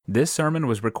This sermon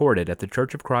was recorded at the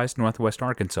Church of Christ, Northwest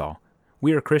Arkansas.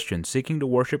 We are Christians seeking to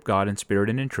worship God in spirit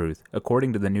and in truth,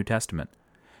 according to the New Testament.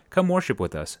 Come worship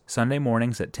with us Sunday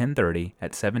mornings at 10:30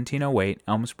 at 1708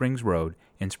 Elm Springs Road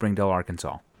in Springdale,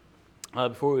 Arkansas.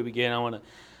 Before we begin, I want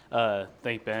to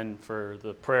thank Ben for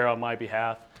the prayer on my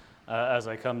behalf as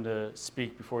I come to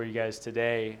speak before you guys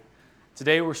today.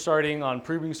 Today we're starting on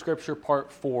Proving Scripture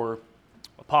Part 4,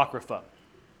 Apocrypha.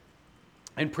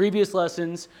 In previous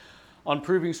lessons on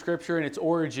Proving Scripture and its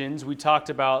origins, we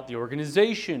talked about the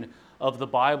organization of the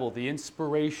Bible, the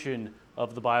inspiration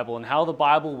of the Bible, and how the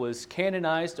Bible was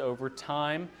canonized over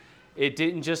time. It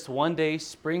didn't just one day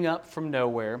spring up from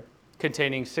nowhere,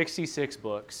 containing 66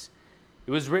 books.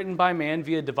 It was written by man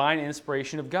via divine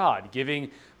inspiration of God,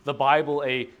 giving the Bible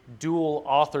a dual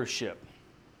authorship.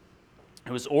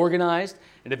 It was organized,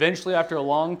 and eventually, after a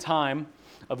long time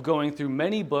of going through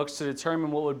many books to determine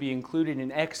what would be included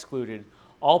and excluded,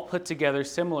 all put together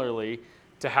similarly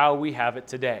to how we have it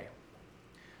today.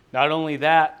 Not only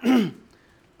that,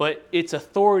 but its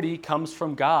authority comes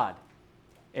from God,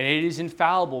 and it is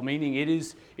infallible, meaning it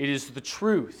is the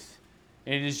truth,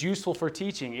 and it is useful for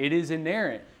teaching. It is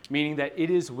inerrant, meaning that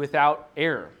it is without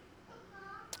error.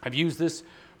 I've used this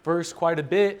verse quite a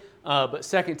bit, but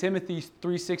 2 Timothy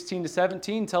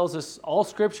 3:16-17 tells us all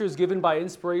Scripture is given by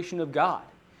inspiration of God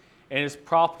and is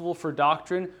profitable for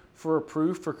doctrine, for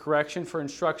reproof, for correction, for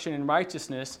instruction in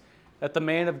righteousness, that the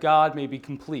man of God may be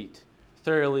complete,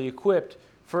 thoroughly equipped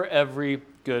for every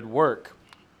good work.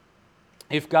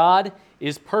 If God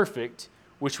is perfect,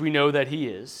 which we know that He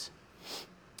is,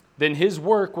 then His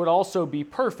work would also be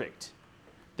perfect.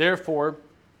 Therefore,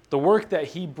 the work that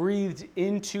He breathed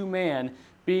into man,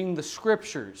 being the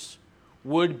Scriptures,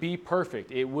 would be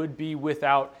perfect. It would be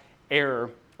without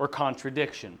error or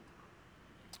contradiction.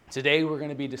 Today we're going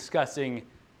to be discussing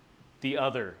the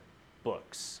other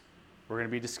books. We're going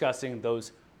to be discussing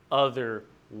those other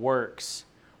works.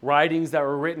 Writings that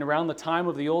were written around the time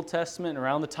of the Old Testament and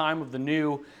around the time of the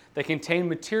New that contain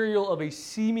material of a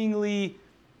seemingly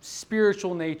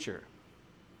spiritual nature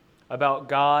about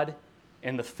God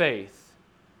and the faith,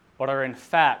 but are in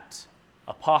fact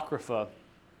apocrypha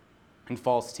and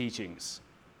false teachings.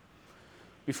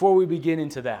 Before we begin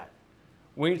into that,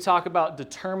 we need to talk about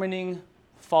determining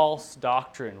false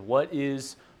doctrine. What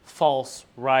is false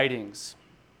writings?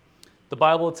 The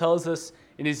Bible tells us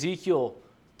in Ezekiel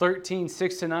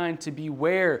 13:6-9 to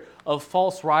beware of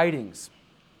false writings.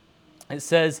 It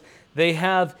says, they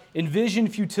have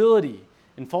envisioned futility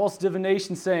and false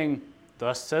divination, saying,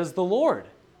 "Thus says the Lord."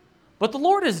 But the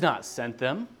Lord has not sent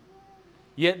them.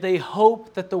 Yet they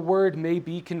hope that the word may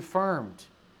be confirmed.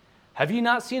 Have you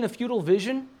not seen a futile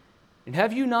vision? And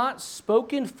have you not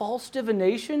spoken false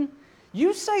divination?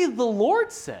 You say, "The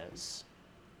Lord says,"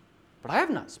 but I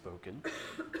have not spoken.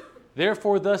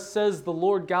 Therefore, thus says the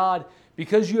Lord God,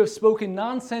 because you have spoken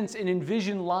nonsense and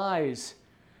envisioned lies,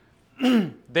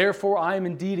 therefore I am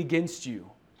indeed against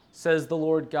you, says the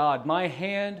Lord God. My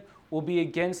hand will be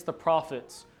against the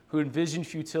prophets who envision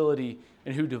futility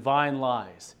and who divine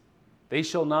lies. They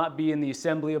shall not be in the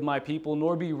assembly of my people,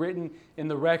 nor be written in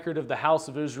the record of the house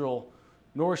of Israel,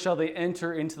 nor shall they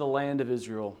enter into the land of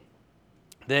Israel.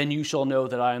 Then you shall know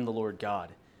that I am the Lord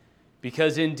God.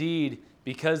 Because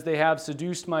they have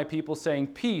seduced my people, saying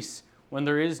peace, when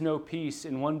there is no peace,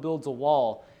 and one builds a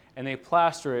wall, and they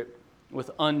plaster it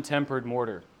with untempered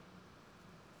mortar.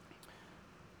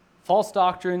 False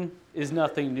doctrine is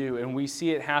nothing new, and we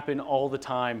see it happen all the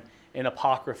time in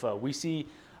Apocrypha. We see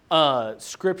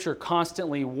Scripture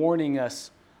constantly warning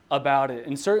us about it.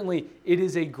 And certainly it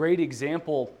is a great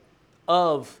example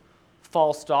of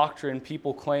false doctrine,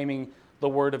 people claiming the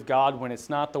Word of God when it's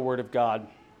not the Word of God.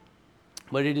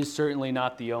 But it is certainly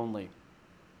not the only.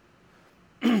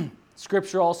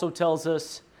 Scripture also tells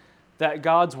us that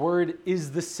God's Word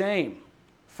is the same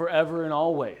forever and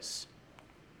always.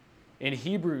 In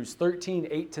Hebrews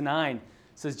 13:8-9,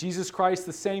 says, Jesus Christ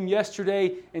the same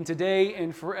yesterday and today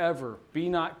and forever. Be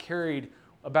not carried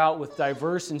about with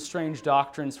diverse and strange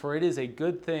doctrines, for it is a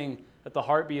good thing that the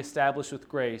heart be established with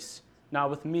grace, not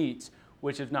with meats,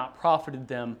 which have not profited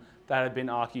them that have been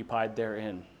occupied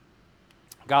therein.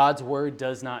 God's word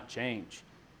does not change.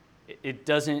 It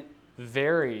doesn't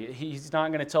vary. He's not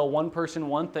going to tell one person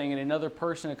one thing and another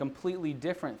person a completely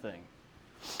different thing.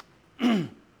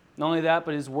 Not only that,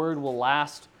 but His word will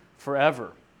last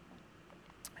forever.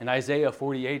 In Isaiah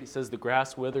 48, it says, the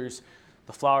grass withers,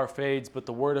 the flower fades, but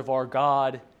the word of our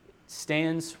God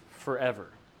stands forever.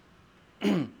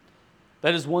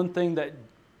 That is one thing that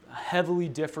heavily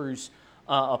differs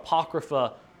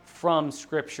Apocrypha from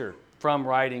Scripture, from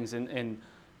writings and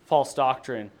false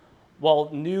doctrine. While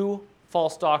new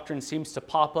false doctrine seems to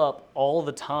pop up all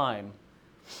the time,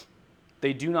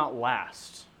 they do not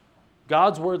last.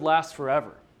 God's word lasts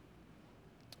forever.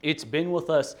 It's been with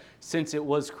us since it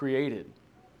was created.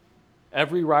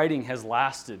 Every writing has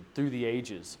lasted through the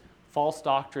ages. False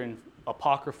doctrine,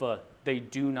 Apocrypha, they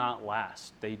do not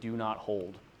last. They do not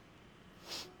hold.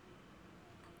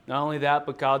 Not only that,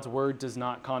 but God's word does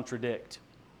not contradict.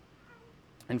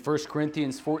 In 1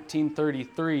 Corinthians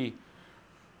 14:33,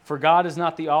 for God is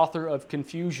not the author of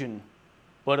confusion,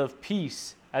 but of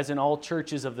peace, as in all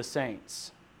churches of the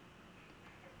saints.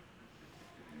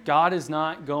 God is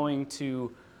not going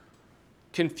to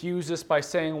confuse us by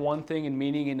saying one thing and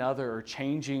meaning another or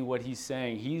changing what he's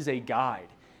saying. He's a guide,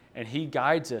 and he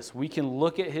guides us. We can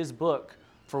look at his book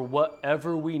for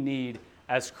whatever we need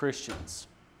as Christians.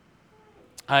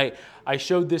 I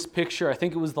showed this picture, I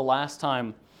think it was the last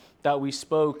time that we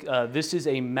spoke. This is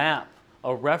a map,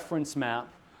 a reference map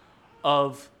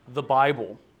of the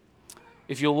Bible.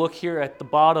 If you'll look here at the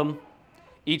bottom,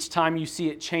 each time you see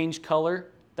it change color,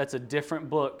 that's a different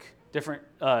book. Different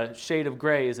shade of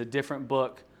gray is a different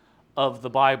book of the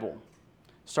Bible.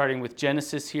 Starting with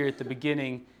Genesis here at the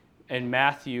beginning and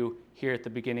Matthew here at the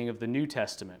beginning of the New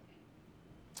Testament.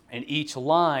 And each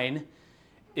line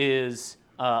is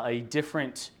a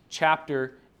different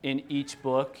chapter in each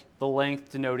book, the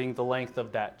length denoting the length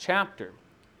of that chapter.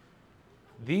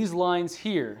 These lines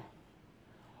here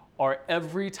are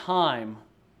every time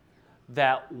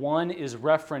that one is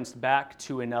referenced back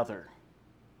to another,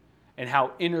 and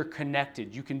how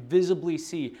interconnected. You can visibly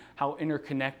see how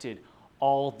interconnected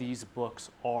all these books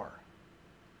are.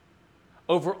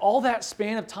 Over all that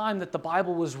span of time that the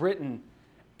Bible was written,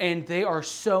 and they are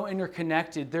so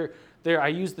interconnected. I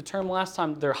used the term last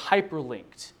time, they're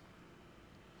hyperlinked.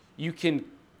 You can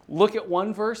look at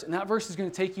one verse, and that verse is going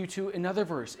to take you to another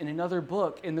verse in another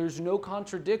book, and there's no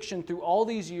contradiction through all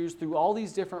these years, through all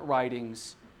these different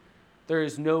writings. There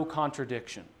is no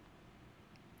contradiction.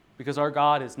 Because our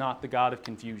God is not the God of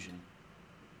confusion.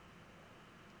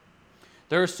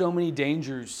 There are so many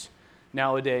dangers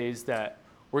nowadays that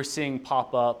we're seeing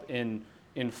pop up in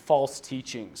false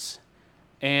teachings.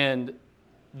 And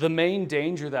the main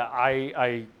danger that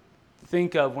I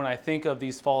think of when I think of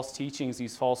these false teachings,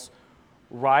 these false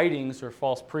writings or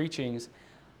false preachings,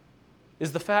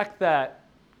 is the fact that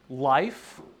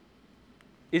life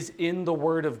is in the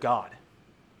Word of God.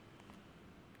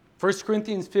 1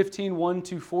 Corinthians 15,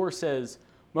 1-4 says,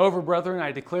 moreover, brethren,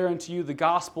 I declare unto you the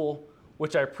gospel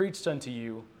which I preached unto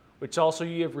you, which also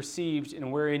ye have received,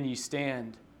 and wherein ye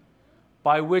stand,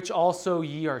 by which also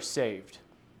ye are saved.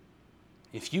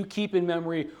 If you keep in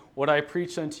memory what I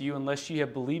preached unto you, unless ye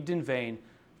have believed in vain,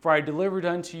 for I delivered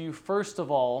unto you first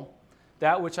of all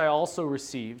that which I also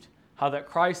received, how that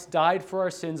Christ died for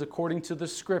our sins according to the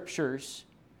Scriptures,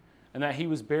 and that he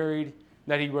was buried,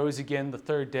 that he rose again the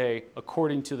third day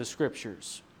according to the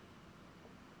Scriptures.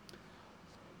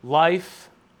 Life,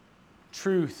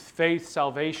 truth, faith,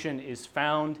 salvation is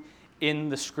found in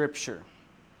the Scripture.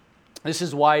 This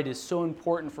is why it is so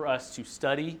important for us to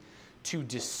study, to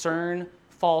discern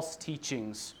false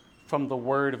teachings from the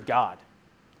Word of God.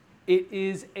 It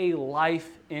is a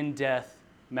life and death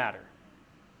matter.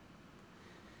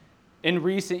 In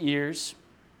recent years,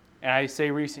 and I say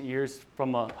recent years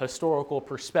from a historical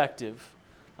perspective,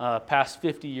 past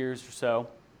 50 years or so,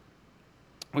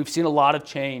 we've seen a lot of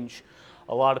change,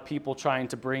 a lot of people trying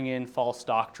to bring in false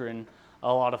doctrine,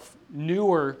 a lot of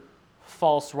newer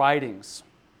false writings.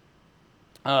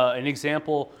 An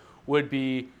example would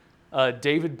be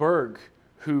David Berg,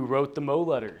 who wrote the Mo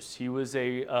letters. He was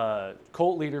a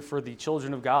cult leader for the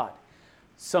Children of God.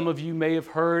 Some of you may have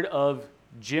heard of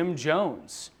Jim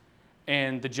Jones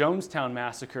and the Jonestown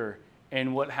Massacre,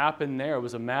 and what happened there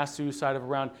was a mass suicide of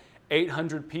around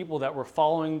 800 people that were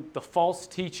following the false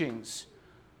teachings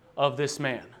of this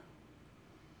man.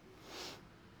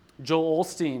 Joel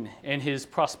Osteen and his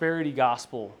prosperity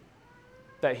gospel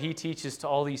that he teaches to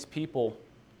all these people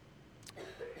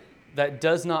that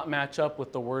does not match up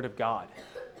with the Word of God.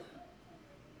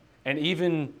 And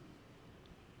even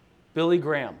Billy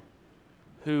Graham,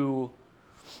 who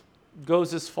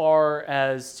goes as far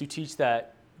as to teach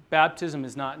that baptism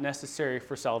is not necessary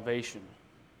for salvation.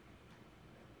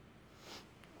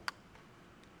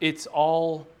 It's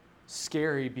all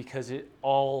scary because it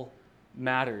all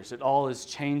matters. It all is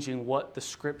changing what the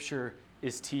Scripture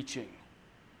is teaching.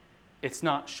 It's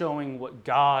not showing what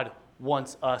God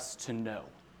wants us to know.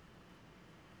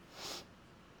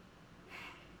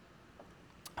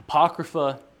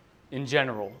 Apocrypha, in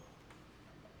general,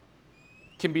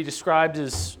 can be described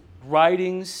as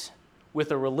writings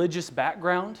with a religious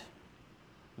background,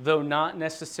 though not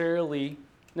necessarily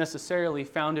necessarily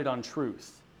founded on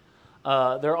truth.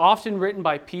 They're often written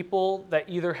by people that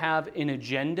either have an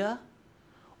agenda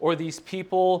or these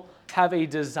people have a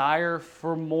desire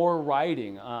for more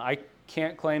writing. I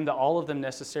can't claim that all of them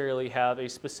necessarily have a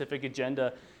specific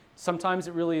agenda. Sometimes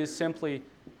it really is simply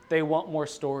they want more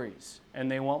stories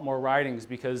and they want more writings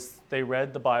because they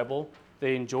read the Bible,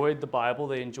 they enjoyed the Bible,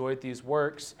 they enjoyed these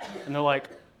works, and they're like,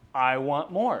 I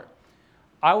want more.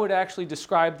 I would actually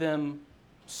describe them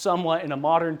somewhat in a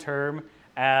modern term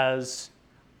as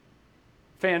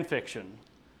fan fiction.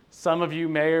 Some of you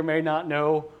may or may not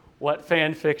know what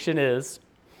fan fiction is.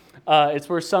 It's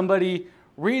where somebody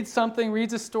reads something,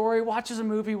 reads a story, watches a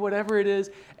movie, whatever it is,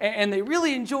 and they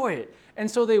really enjoy it. And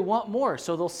so they want more.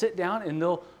 So they'll sit down and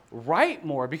they'll write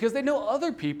more because they know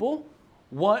other people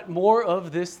want more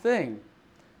of this thing.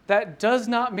 That does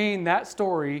not mean that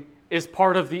story is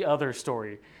part of the other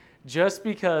story. Just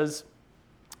because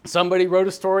somebody wrote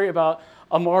a story about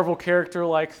a Marvel character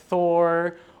like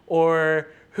Thor or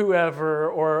whoever,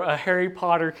 or a Harry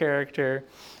Potter character,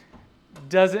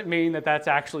 doesn't mean that that's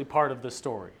actually part of the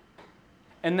story.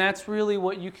 And that's really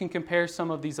what you can compare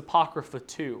some of these Apocrypha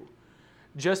to.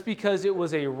 Just because it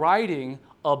was a writing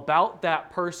about that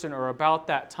person or about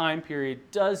that time period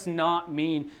does not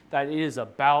mean that it is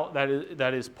about,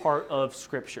 that is part of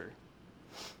Scripture.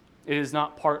 It is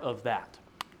not part of that.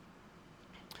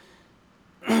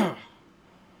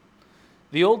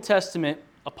 The Old Testament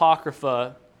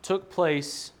Apocrypha took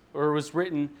place, or was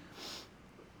written,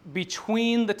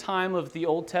 between the time of the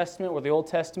Old Testament, where the Old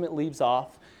Testament leaves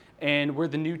off, and where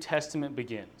the New Testament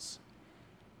begins.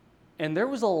 And there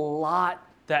was a lot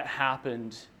that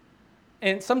happened.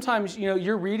 And sometimes,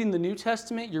 you're reading the New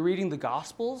Testament, you're reading the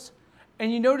Gospels,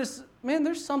 and you notice, man,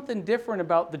 there's something different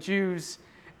about the Jews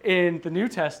in the New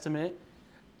Testament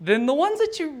than the ones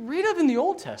that you read of in the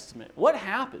Old Testament. What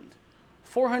happened?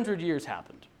 400 years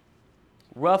happened.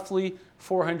 Roughly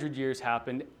 400 years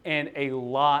happened, and a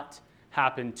lot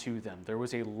happened to them. There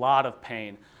was a lot of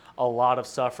pain, a lot of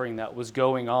suffering that was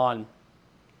going on.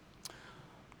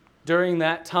 During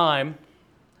that time,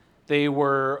 they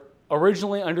were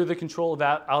originally under the control of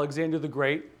Alexander the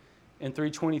Great. In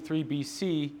 323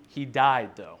 BC, he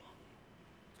died, though,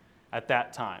 at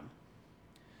that time.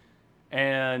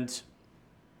 And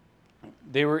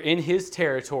they were in his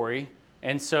territory,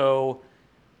 and so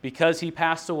because he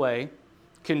passed away,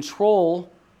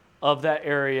 control of that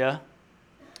area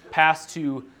passed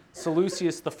to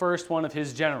Seleucus the first, one of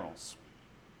his generals.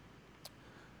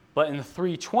 But in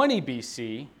 320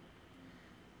 BC,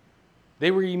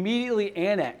 they were immediately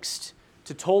annexed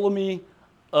to Ptolemy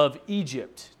of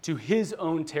Egypt, to his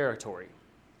own territory.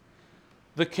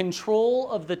 The control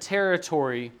of the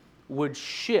territory would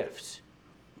shift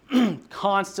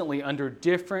constantly under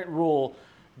different rule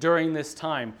during this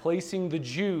time, placing the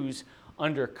Jews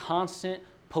under constant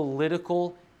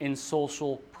political and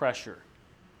social pressure.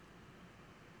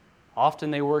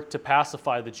 Often they worked to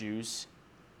pacify the Jews,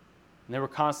 and they were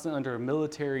constantly under a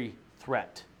military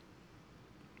threat.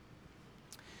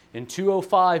 In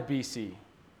 205 BC,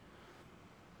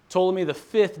 Ptolemy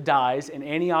V dies, and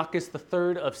Antiochus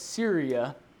III of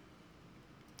Syria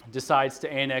decides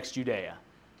to annex Judea.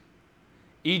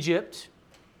 Egypt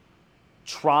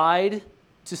tried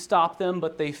to stop them,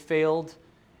 but they failed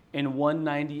in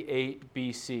 198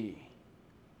 BC.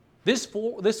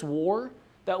 This war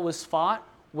that was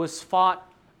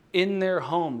fought in their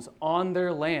homes, on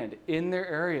their land, in their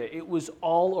area. It was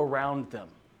all around them.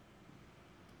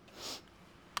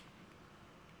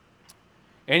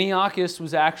 Antiochus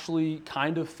was actually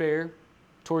kind of fair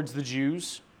towards the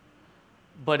Jews,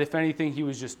 but if anything, he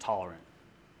was just tolerant.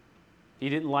 He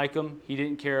didn't like them, he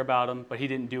didn't care about them, but he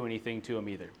didn't do anything to them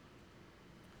either.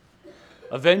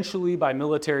 Eventually, by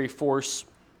military force,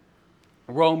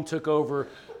 Rome took over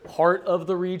part of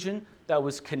the region that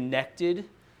was connected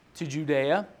to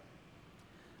Judea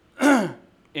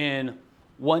in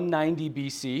 190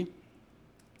 BC.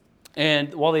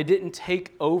 And while they didn't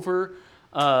take over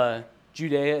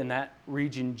Judea in that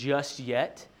region just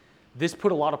yet, this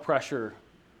put a lot of pressure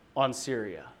on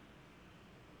Syria.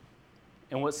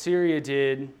 And what Syria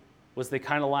did was they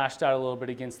kind of lashed out a little bit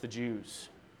against the Jews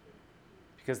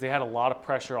because they had a lot of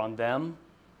pressure on them,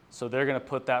 so they're going to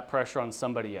put that pressure on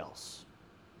somebody else.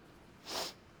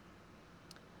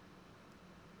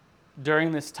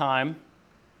 During this time,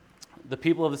 the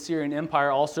people of the Syrian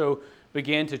Empire also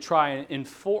began to try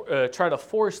to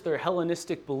force their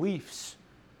Hellenistic beliefs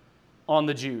on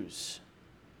the Jews.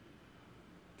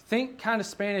 Think kind of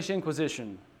Spanish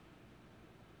Inquisition.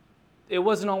 It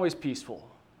wasn't always peaceful.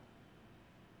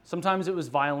 Sometimes it was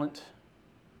violent,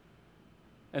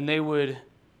 and they would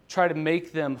try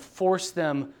to force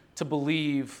them to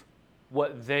believe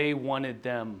what they wanted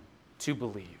them to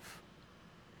believe.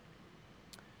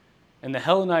 And the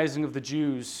Hellenizing of the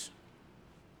Jews,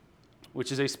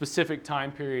 which is a specific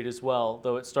time period as well,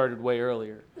 though it started way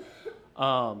earlier,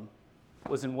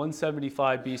 was in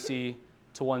 175 BC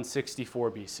to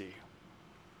 164 BC.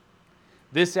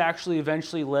 This actually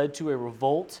eventually led to a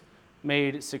revolt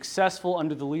made successful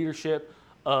under the leadership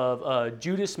of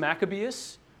Judas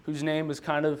Maccabeus, whose name was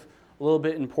kind of a little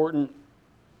bit important,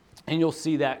 and you'll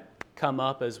see that come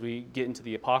up as we get into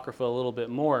the Apocrypha a little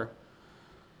bit more.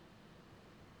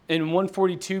 In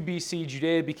 142 BC,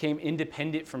 Judea became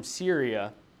independent from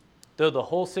Syria, though the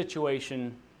whole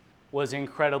situation was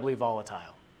incredibly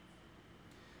volatile.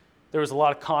 There was a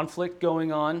lot of conflict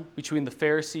going on between the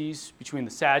Pharisees, between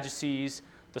the Sadducees,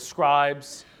 the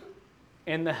scribes,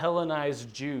 and the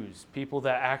Hellenized Jews, people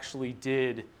that actually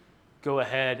did go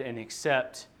ahead and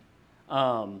accept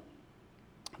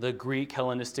the Greek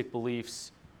Hellenistic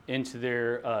beliefs into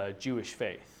their Jewish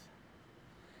faith.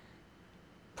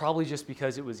 Probably just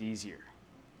because it was easier.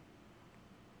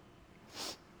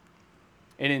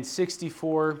 And in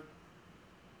 64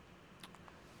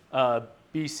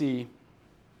 BC,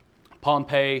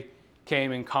 Pompey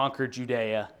came and conquered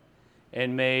Judea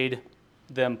and made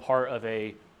them part of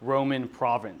a Roman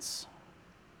province.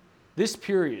 This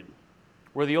period,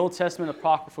 where the Old Testament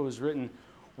Apocrypha was written,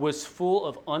 was full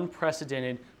of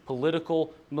unprecedented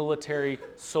political, military,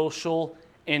 social,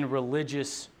 and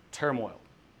religious turmoil.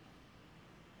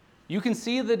 You can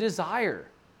see the desire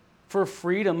for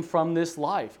freedom from this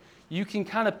life. You can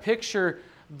kind of picture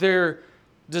their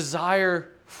desire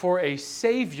for a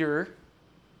Savior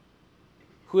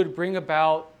who would bring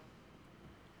about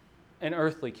an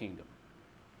earthly kingdom.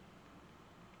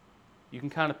 You can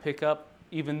kind of pick up,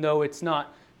 even though it's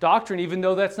not doctrine, even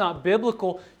though that's not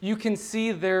biblical, you can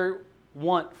see their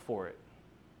want for it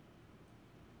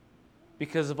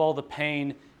because of all the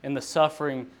pain and the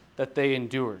suffering that they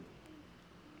endured.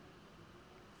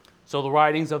 So the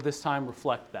writings of this time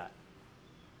reflect that.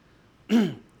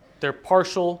 They're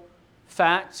partial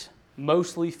fact,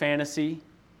 mostly fantasy,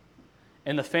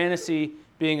 and the fantasy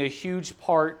being a huge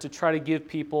part to try to give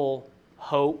people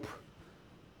hope,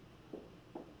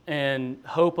 and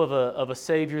hope of a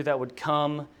Savior that would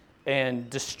come and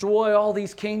destroy all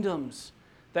these kingdoms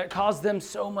that caused them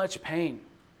so much pain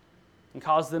and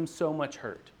caused them so much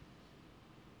hurt.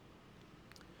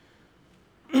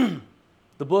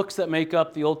 The books that make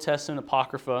up the Old Testament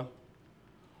Apocrypha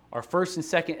are 1st and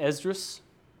 2nd Esdras,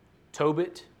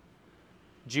 Tobit,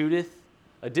 Judith,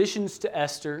 additions to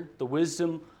Esther, the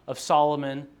Wisdom of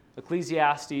Solomon,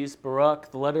 Ecclesiastes, Baruch,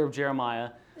 the letter of Jeremiah,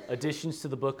 additions to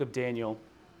the book of Daniel,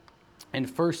 and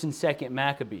 1st and 2nd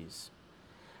Maccabees.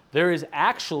 There is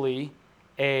actually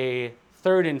a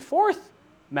 3rd and 4th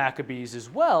Maccabees as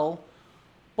well,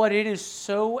 but it is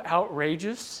so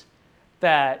outrageous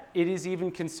that it is even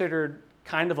considered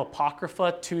kind of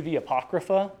apocrypha to the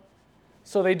Apocrypha.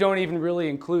 So they don't even really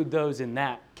include those in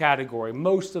that category.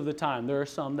 Most of the time, there are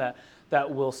some that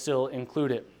will still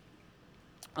include it.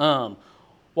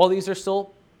 While these are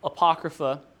still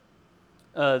Apocrypha,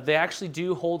 they actually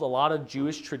do hold a lot of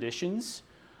Jewish traditions,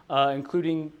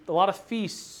 including a lot of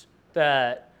feasts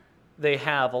that they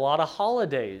have, a lot of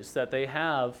holidays that they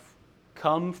have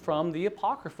come from the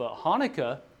Apocrypha.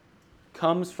 Hanukkah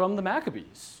comes from the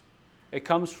Maccabees. It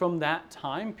comes from that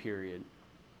time period.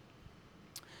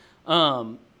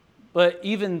 But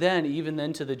even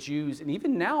then to the Jews, and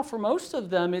even now for most of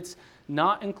them, it's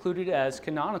not included as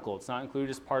canonical. It's not included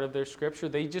as part of their scripture.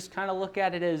 They just kind of look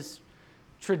at it as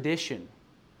tradition.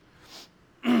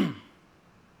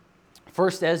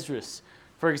 First Esdras,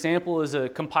 for example, is a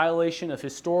compilation of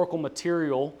historical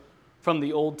material from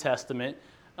the Old Testament,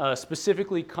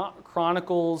 specifically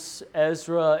Chronicles,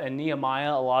 Ezra, and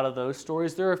Nehemiah, a lot of those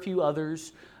stories. There are a few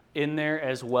others in there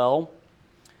as well.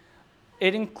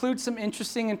 It includes some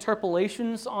interesting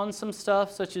interpolations on some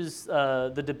stuff, such as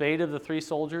the debate of the three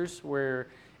soldiers, where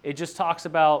it just talks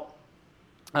about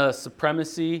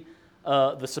supremacy,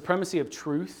 the supremacy of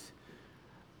truth,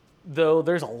 though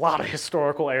there's a lot of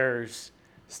historical errors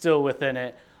still within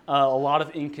it, a lot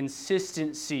of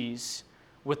inconsistencies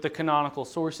with the canonical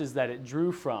sources that it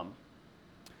drew from.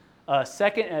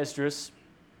 Second Esdras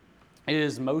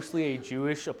is mostly a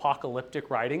Jewish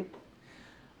apocalyptic writing.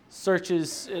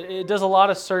 It does a lot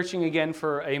of searching again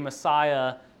for a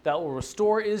Messiah that will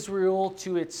restore Israel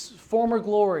to its former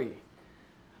glory.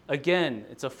 Again,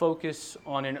 it's a focus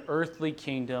on an earthly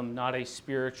kingdom, not a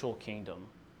spiritual kingdom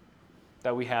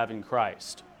that we have in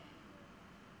Christ.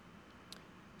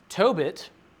 Tobit,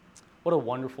 what a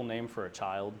wonderful name for a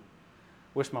child.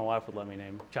 Wish my wife would let me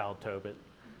name child Tobit.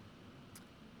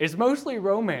 It's mostly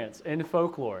romance and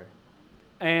folklore.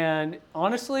 And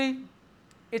honestly,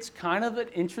 it's kind of an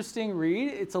interesting read.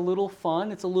 It's a little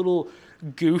fun. It's a little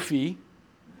goofy.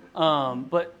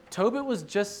 But Tobit was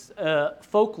just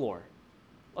folklore,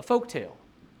 a folktale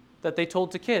that they told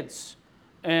to kids.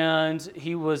 And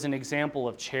he was an example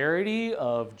of charity,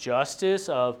 of justice,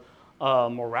 of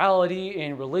morality,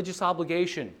 and religious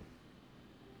obligation.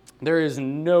 There is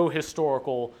no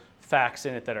historical facts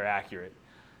in it that are accurate.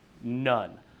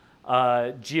 None.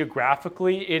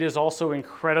 Geographically, it is also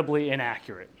incredibly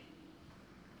inaccurate.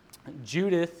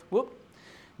 Judith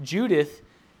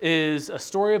is a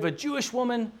story of a Jewish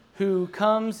woman who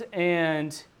comes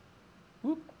and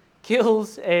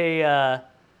kills a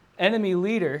enemy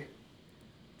leader.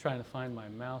 Trying to find my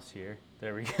mouse here.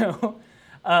 There we go.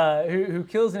 Who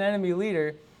kills an enemy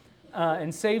leader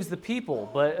and saves the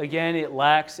people. But again, it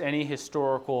lacks any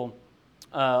historical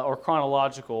or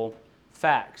chronological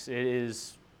facts. It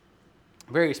is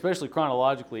especially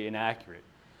chronologically inaccurate.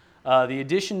 The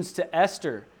additions to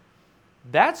Esther,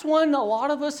 that's one a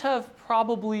lot of us have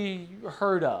probably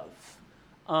heard of.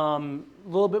 A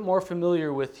little bit more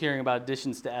familiar with hearing about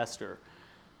additions to Esther.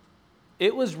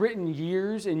 It was written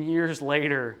years and years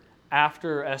later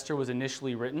after Esther was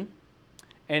initially written,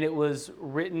 and it was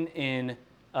written in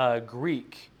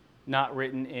Greek, not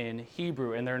written in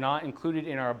Hebrew, and they're not included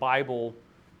in our Bible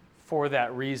for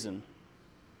that reason.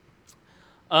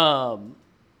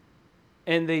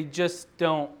 And they just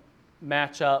don't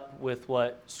match up with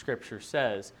what Scripture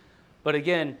says. But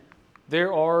again,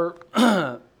 there are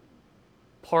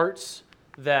parts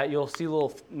that you'll see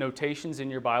little notations in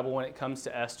your Bible when it comes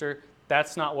to Esther.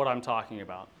 That's not what I'm talking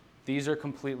about. These are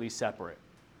completely separate.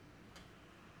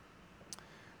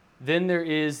 Then there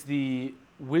is the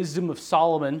Wisdom of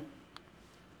Solomon.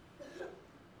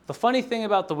 The funny thing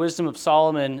about the Wisdom of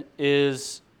Solomon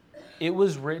is it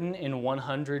was written in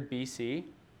 100 BC.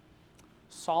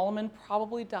 Solomon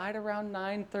probably died around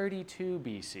 932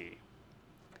 BC.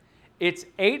 It's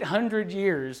 800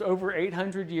 years, over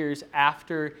 800 years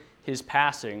after his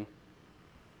passing.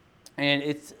 And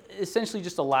it essentially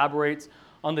just elaborates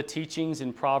on the teachings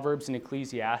in Proverbs and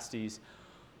Ecclesiastes.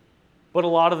 But a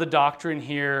lot of the doctrine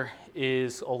here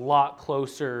is a lot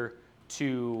closer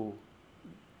to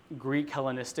Greek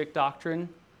Hellenistic doctrine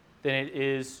than it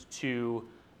is to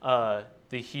the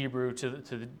Hebrew,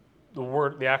 to the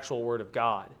word, the actual Word of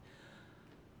God.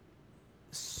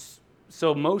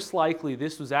 So most likely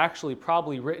this was actually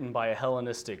probably written by a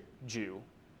Hellenistic Jew,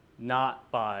 not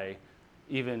by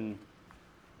even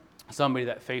somebody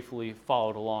that faithfully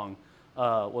followed along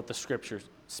what the Scripture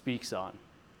speaks on.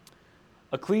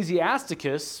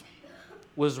 Ecclesiasticus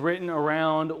was written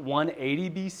around 180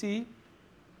 BC,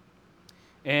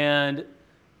 and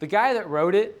the guy that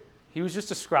wrote it, he was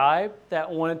just a scribe that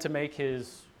wanted to make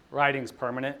his writings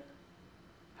permanent.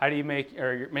 How do you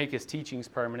make his teachings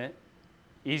permanent?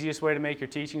 Easiest way to make your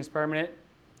teachings permanent,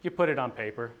 you put it on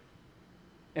paper.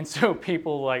 And so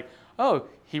people like, oh,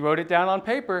 he wrote it down on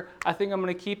paper. I think I'm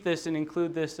going to keep this and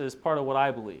include this as part of what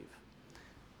I believe.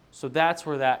 So that's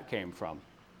where that came from.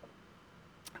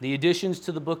 The additions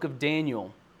to the book of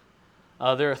Daniel.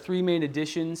 There are three main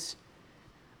additions.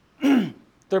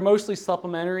 They're mostly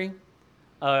supplementary,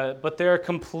 but they're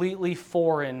completely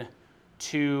foreign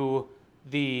to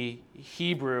the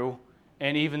Hebrew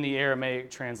and even the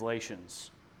Aramaic translations.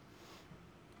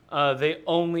 They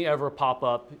only ever pop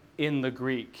up in the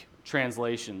Greek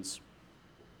translations.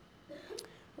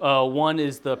 One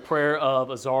is the prayer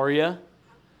of Azariah,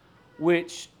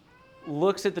 which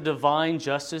looks at the divine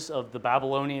justice of the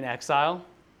Babylonian exile.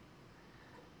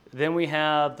 Then we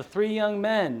have the three young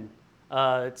men.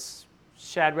 It's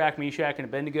Shadrach, Meshach, and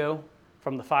Abednego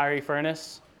from the fiery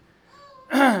furnace.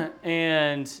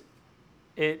 And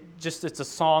it's a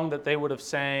song that they would have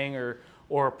sang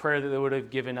or a prayer that they would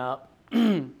have given up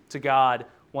to God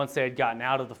once they had gotten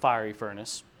out of the fiery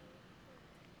furnace.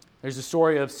 There's the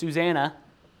story of Susanna,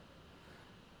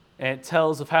 and it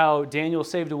tells of how Daniel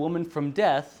saved a woman from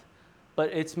death, but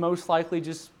it's most likely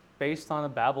just based on a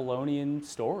Babylonian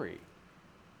story.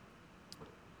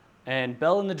 And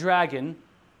Bel and the Dragon,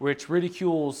 which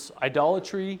ridicules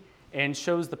idolatry and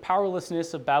shows the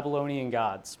powerlessness of Babylonian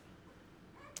gods.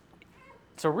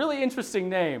 It's a really interesting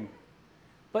name,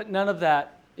 but none of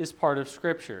that is part of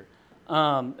Scripture.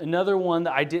 Another one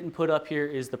that I didn't put up here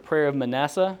is the prayer of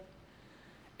Manasseh.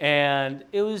 And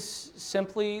it was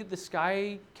simply this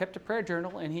guy kept a prayer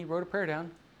journal and he wrote a prayer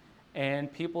down.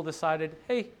 And people decided,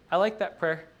 hey, I like that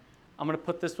prayer. I'm going to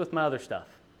put this with my other stuff.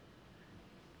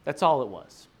 That's all it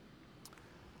was.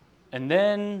 And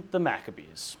then the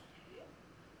Maccabees.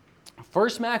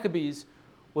 First Maccabees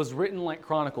was written like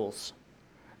Chronicles.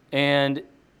 And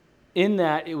in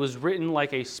that it was written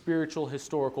like a spiritual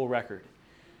historical record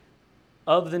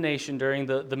of the nation during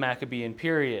the Maccabean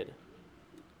period.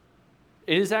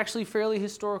 It is actually fairly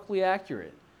historically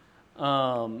accurate.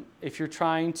 If you're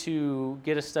trying to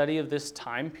get a study of this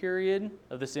time period,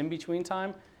 of this in-between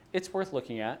time, it's worth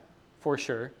looking at, for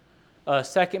sure.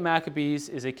 Second Maccabees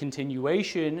is a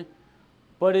continuation,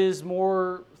 but is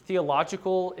more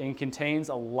theological and contains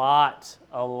a lot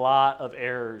of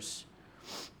errors,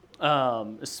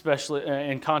 especially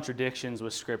and contradictions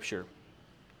with Scripture.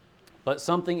 But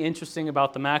something interesting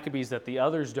about the Maccabees that the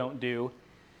others don't do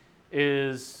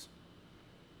is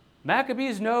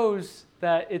Maccabees knows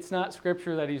that it's not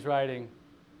Scripture that he's writing,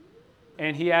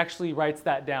 and he actually writes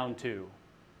that down too.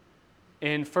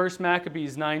 In 1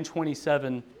 Maccabees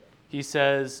 9:27, he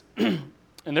says, "And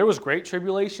there was great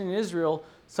tribulation in Israel,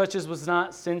 such as was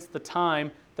not since the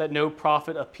time that no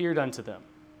prophet appeared unto them."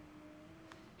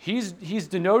 He's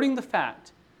denoting the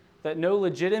fact that no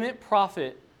legitimate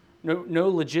prophet, no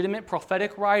legitimate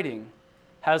prophetic writing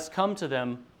has come to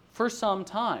them for some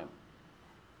time.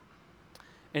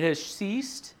 It has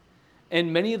ceased,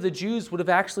 and many of the Jews would have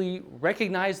actually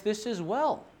recognized this as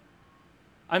well.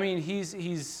 I mean,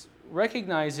 he's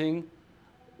recognizing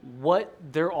what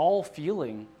they're all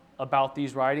feeling about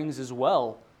these writings as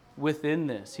well within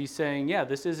this. He's saying, yeah,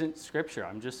 this isn't Scripture.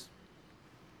 I'm just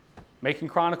making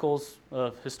chronicles,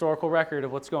 a historical record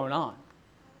of what's going on.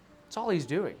 That's all he's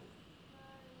doing.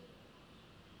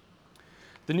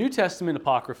 The New Testament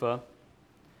Apocrypha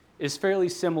is fairly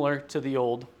similar to the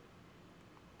Old.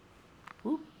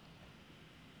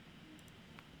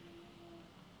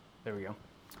 There we go.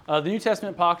 The New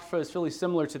Testament Apocrypha is fairly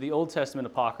similar to the Old Testament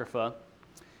Apocrypha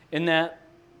in that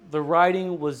the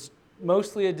writing was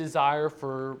mostly a desire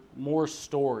for more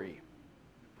story.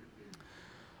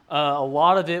 A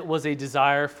lot of it was a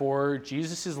desire for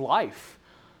Jesus' life.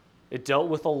 It dealt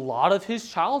with a lot of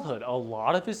his childhood, a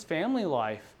lot of his family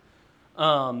life,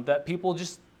 that people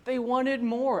they wanted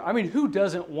more. I mean, who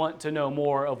doesn't want to know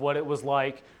more of what it was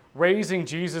like raising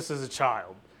Jesus as a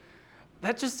child?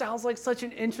 That just sounds like such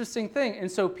an interesting thing.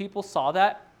 And so people saw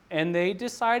that and they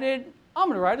decided, I'm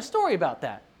going to write a story about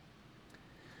that.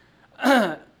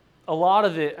 A lot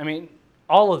of it, I mean,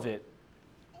 all of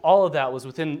that was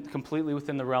completely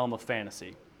within the realm of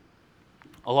fantasy.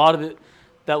 A lot of it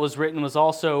that was written was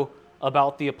also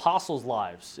about the apostles'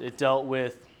 lives. It dealt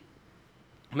with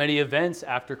many events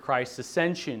after Christ's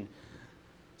ascension.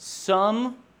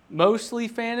 Some mostly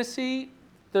fantasy.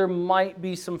 There might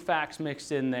be some facts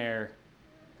mixed in there.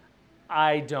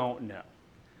 I don't know.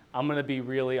 I'm going to be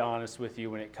really honest with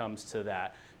you when it comes to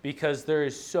that, because there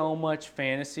is so much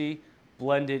fantasy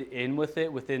blended in with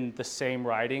it within the same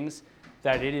writings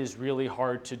that it is really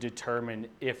hard to determine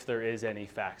if there is any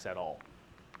facts at all.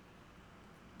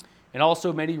 And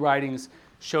also many writings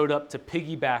showed up to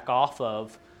piggyback off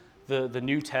of the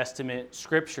New Testament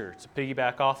Scripture, to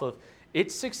piggyback off of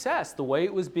its success, the way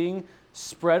it was being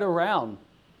spread around.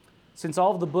 Since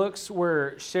all of the books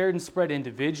were shared and spread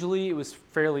individually, it was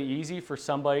fairly easy for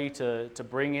somebody to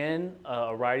bring in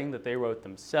a writing that they wrote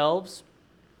themselves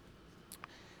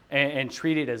and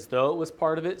treat it as though it was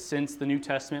part of it, since the New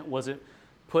Testament wasn't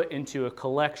put into a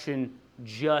collection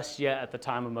just yet at the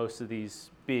time of most of these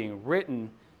being written.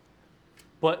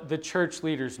 But the church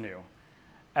leaders knew.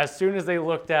 As soon as they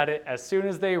looked at it, as soon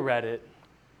as they read it,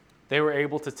 they were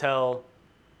able to tell,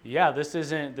 yeah, this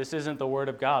isn't the Word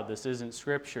of God. This isn't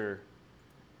Scripture.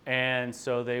 And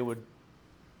so they would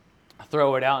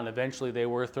throw it out, and eventually they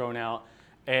were thrown out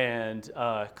and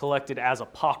collected as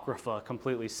Apocrypha,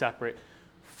 completely separate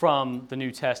from the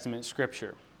New Testament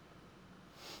Scripture.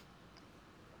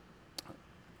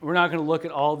 We're not going to look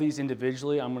at all these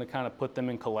individually. I'm going to kind of put them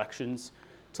in collections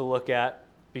to look at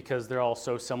because they're all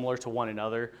so similar to one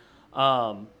another.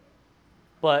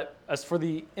 But as for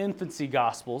the infancy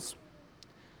Gospels,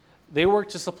 they work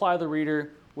to supply the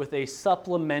reader with a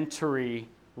supplementary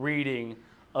reading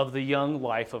of the young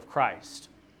life of Christ.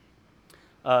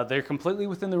 They're completely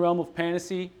within the realm of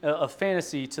fantasy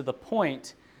to the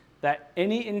point that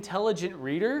any intelligent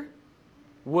reader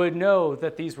would know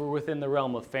that these were within the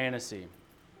realm of fantasy.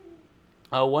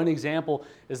 One example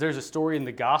is there's a story in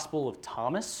the Gospel of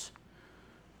Thomas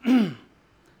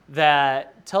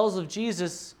that tells of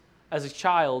Jesus as a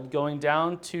child going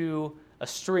down to a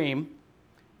stream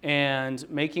and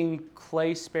making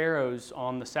clay sparrows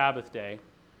on the Sabbath day.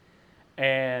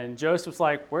 And Joseph's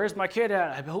like, where's my kid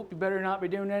at? I hope he better not be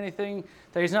doing anything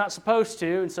that he's not supposed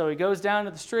to. And so he goes down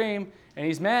to the stream, and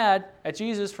he's mad at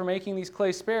Jesus for making these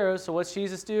clay sparrows. So what's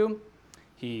Jesus do?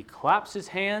 He claps his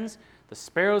hands, the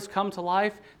sparrows come to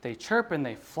life, they chirp, and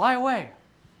they fly away.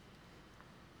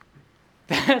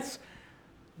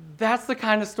 that's the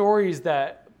kind of stories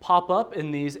that pop up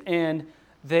in these, and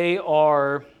they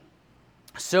are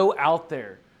so out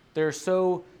there. They're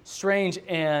so strange,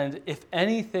 and if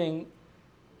anything,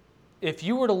 if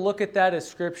you were to look at that as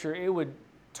Scripture, it would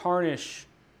tarnish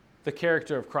the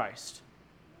character of Christ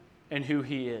and who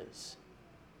He is.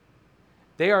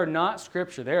 They are not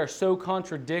Scripture. They are so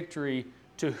contradictory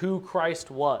to who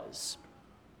Christ was.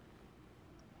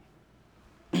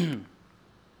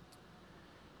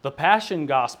 The Passion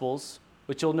Gospels,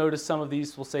 which you'll notice some of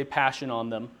these will say passion on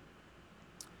them,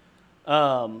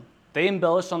 they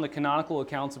embellished on the canonical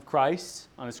accounts of Christ,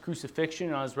 on His crucifixion,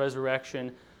 and on His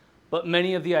resurrection, but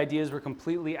many of the ideas were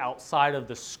completely outside of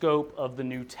the scope of the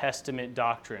New Testament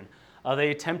doctrine.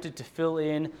 They attempted to fill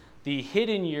in the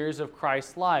hidden years of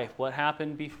Christ's life, what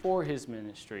happened before His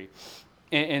ministry,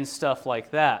 and stuff like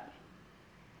that.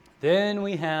 Then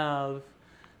we have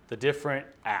the different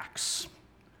acts.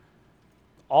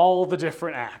 All the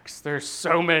different acts. There's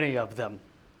so many of them.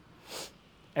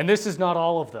 And this is not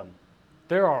all of them.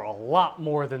 There are a lot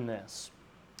more than this.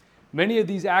 Many of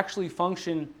these actually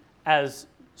function as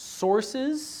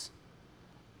sources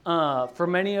for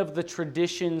many of the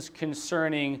traditions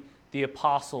concerning the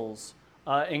apostles,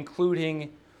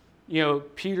 including,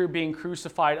 Peter being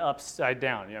crucified upside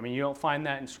down. I mean, you don't find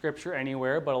that in Scripture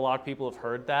anywhere, but a lot of people have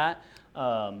heard that.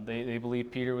 They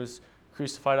believe Peter was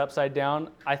crucified upside down.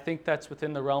 I think that's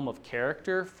within the realm of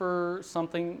character for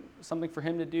something for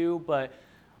him to do, but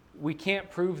we can't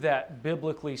prove that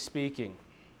biblically speaking.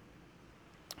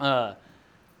 So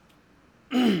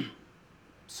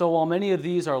while many of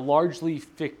these are largely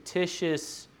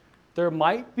fictitious, there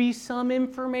might be some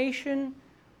information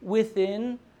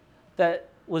within that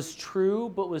was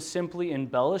true but was simply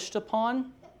embellished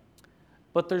upon,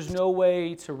 but there's no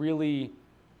way to really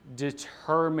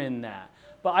determine that.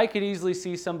 But I could easily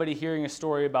see somebody hearing a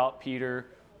story about Peter,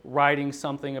 writing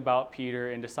something about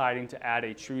Peter, and deciding to add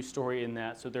a true story in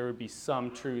that, so there would be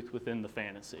some truth within the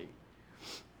fantasy.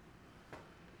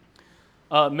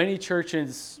 Many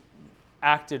churches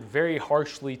acted very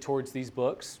harshly towards these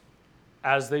books,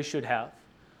 as they should have,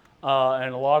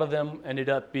 and a lot of them ended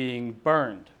up being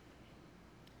burned.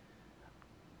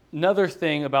 Another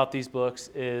thing about these books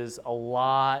is a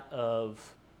lot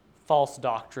of false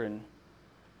doctrine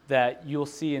that you'll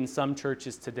see in some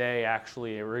churches today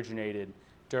actually originated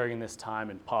during this time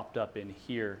and popped up in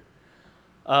here.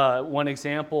 One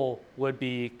example would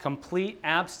be complete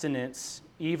abstinence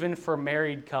even for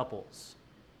married couples.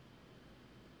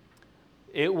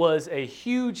 It was a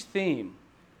huge theme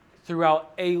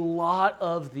throughout a lot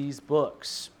of these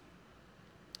books.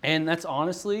 And that's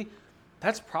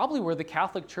probably where the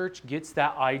Catholic Church gets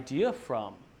that idea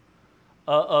from.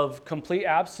 Of complete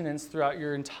abstinence throughout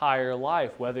your entire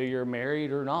life, whether you're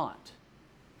married or not.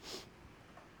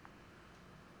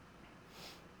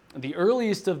 The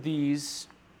earliest of these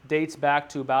dates back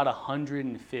to about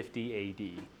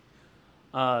 150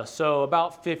 AD. So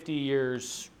about 50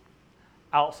 years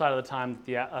outside of the time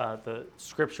that the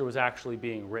Scripture was actually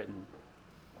being written.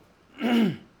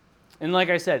 And like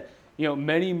I said,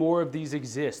 many more of these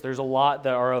exist. There's a lot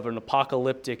that are of an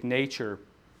apocalyptic nature.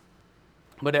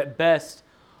 But at best,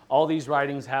 all these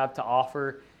writings have to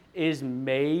offer is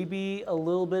maybe a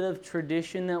little bit of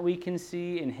tradition that we can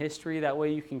see in history. That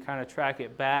way you can kind of track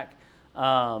it back.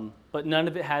 But none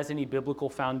of it has any biblical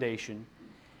foundation.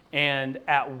 And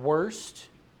at worst,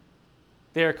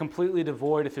 they are completely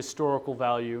devoid of historical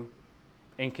value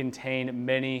and contain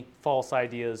many false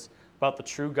ideas about the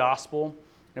true gospel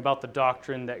and about the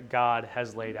doctrine that God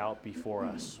has laid out before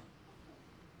us.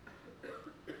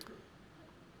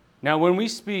 Now, when we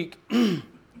speak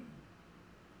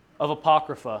of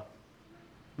Apocrypha,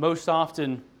 most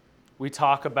often we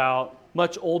talk about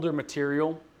much older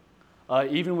material.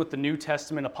 Even with the New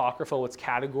Testament Apocrypha, what's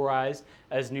categorized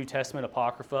as New Testament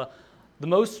Apocrypha. The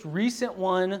most recent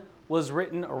one was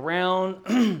written around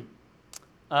 3rd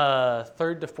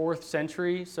to 4th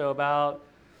century, so about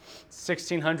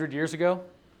 1,600 years ago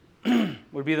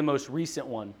would be the most recent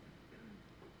one.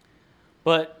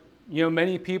 But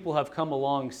many people have come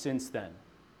along since then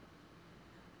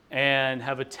and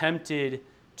have attempted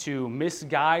to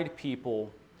misguide people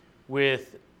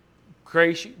with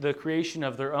the creation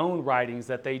of their own writings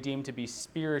that they deem to be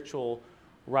spiritual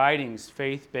writings,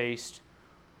 faith-based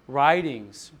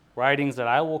writings that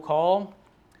I will call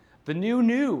the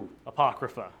new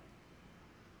Apocrypha.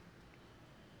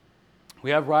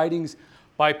 We have writings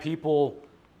by people,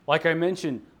 like I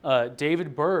mentioned,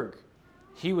 David Berg.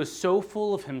 He was so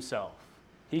full of himself.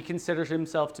 He considered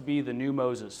himself to be the new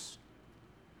Moses.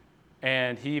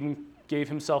 And he even gave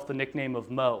himself the nickname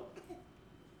of Mo.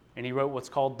 And he wrote what's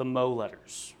called the Mo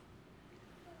letters.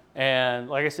 And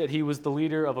like I said, he was the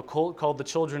leader of a cult called the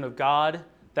Children of God.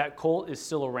 That cult is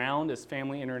still around as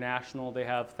Family International. They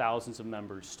have thousands of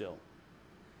members still.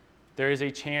 There is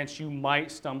a chance you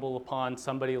might stumble upon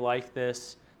somebody like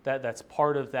this that's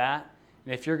part of that.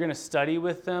 And if you're going to study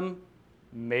with them,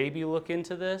 maybe look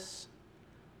into this.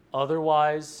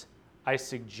 Otherwise, I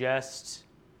suggest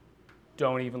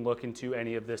don't even look into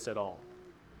any of this at all.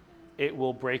 It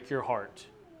will break your heart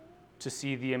to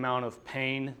see the amount of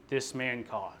pain this man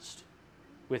caused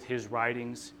with his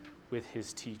writings, with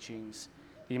his teachings,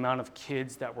 the amount of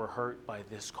kids that were hurt by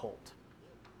this cult.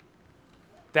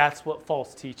 That's what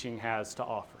false teaching has to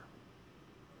offer.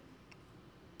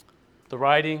 The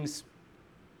writings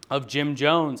of Jim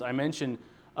Jones, I mentioned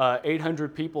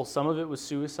 800 people. Some of it was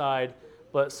suicide,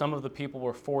 but some of the people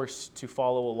were forced to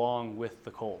follow along with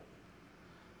the cult.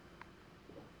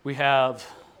 We have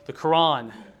the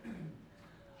Quran.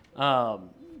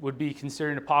 Would be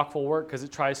considered an apocryphal work because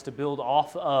it tries to build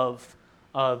off of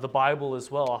the Bible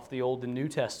as well, off the Old and New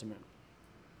Testament.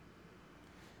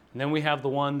 And then we have the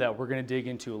one that we're going to dig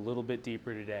into a little bit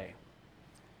deeper today,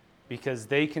 because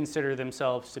they consider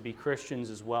themselves to be Christians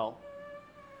as well.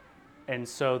 And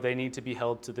so they need to be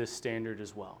held to this standard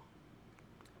as well.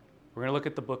 We're going to look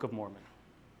at the Book of Mormon.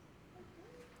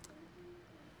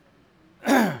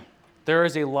 There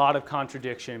is a lot of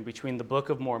contradiction between the Book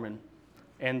of Mormon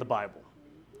and the Bible.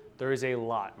 There is a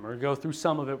lot. We're going to go through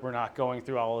some of it. We're not going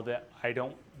through all of it. I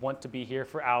don't want to be here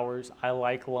for hours. I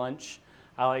like lunch.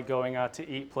 I like going out to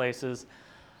eat places.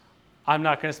 I'm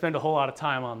not going to spend a whole lot of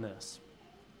time on this.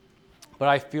 But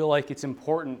I feel like it's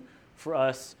important for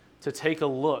us to take a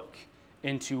look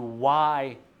into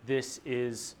why this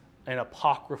is an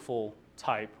apocryphal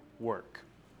type work.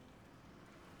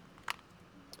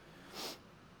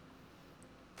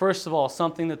 First of all,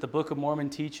 something that the Book of Mormon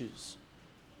teaches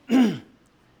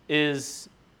is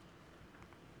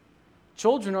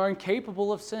children are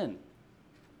incapable of sin.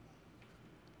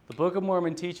 The Book of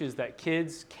Mormon teaches that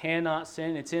kids cannot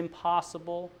sin. It's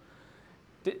impossible.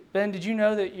 Ben, did you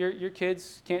know that your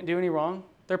kids can't do any wrong?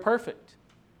 They're perfect.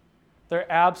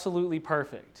 They're absolutely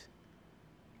perfect.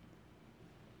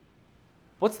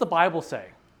 What's the Bible say?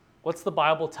 What's the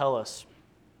Bible tell us?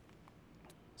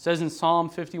 It says in Psalm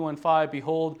 51:5,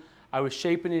 "Behold, I was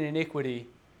shapen in iniquity,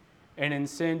 and in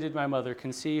sin did my mother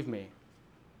conceive me."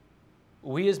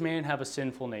 We as man have a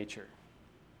sinful nature.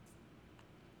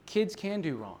 Kids can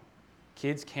do wrong.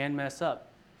 Kids can mess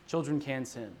up. Children can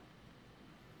sin.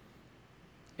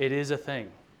 It is a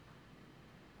thing.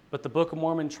 But the Book of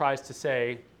Mormon tries to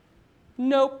say,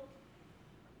 nope,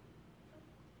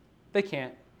 they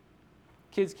can't.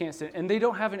 Kids can't sin. And they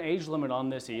don't have an age limit on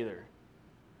this either.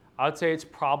 I would say it's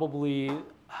probably,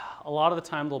 a lot of the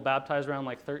time they'll baptize around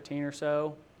like 13 or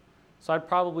so. So I'd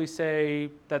probably say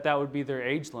that would be their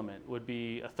age limit, would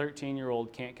be a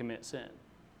 13-year-old can't commit sin.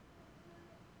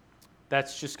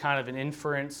 That's just kind of an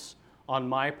inference on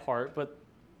my part, but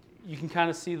you can kind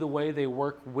of see the way they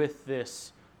work with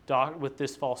this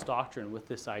false doctrine, with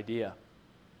this idea.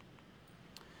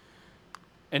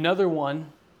 Another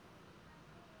one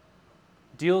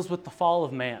deals with the fall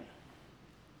of man.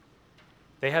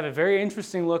 They have a very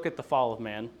interesting look at the fall of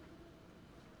man.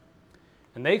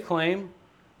 And they claim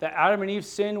that Adam and Eve's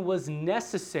sin was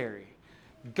necessary.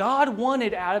 God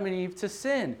wanted Adam and Eve to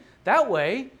sin. That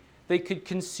way, they could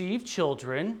conceive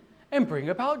children and bring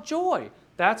about joy.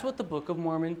 That's what the Book of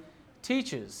Mormon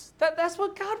teaches. That's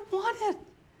what God wanted.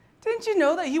 Didn't you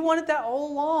know that He wanted that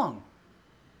all along?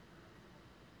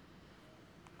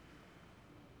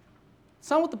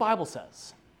 It's not what the Bible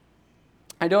says.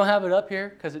 I don't have it up here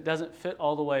because it doesn't fit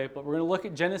all the way, but we're going to look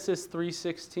at Genesis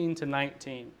 3:16 to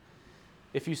 19,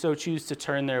 if you so choose to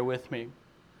turn there with me.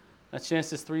 That's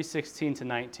Genesis 3:16 to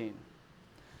 19.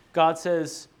 God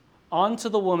says, "Unto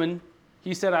the woman,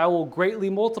 He said, I will greatly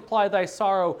multiply thy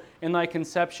sorrow and thy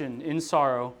conception in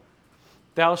sorrow.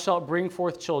 Thou shalt bring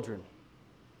forth children.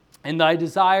 And thy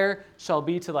desire shall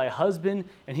be to thy husband,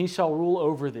 and he shall rule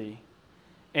over thee.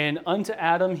 And unto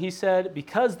Adam he said,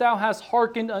 because thou hast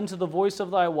hearkened unto the voice of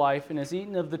thy wife, and hast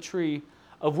eaten of the tree,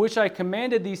 of which I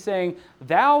commanded thee, saying,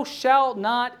 thou shalt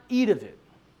not eat of it.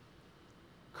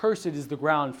 Cursed is the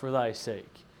ground for thy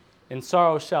sake. In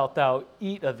sorrow shalt thou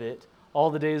eat of it all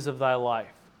the days of thy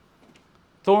life.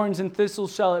 Thorns and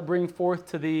thistles shall it bring forth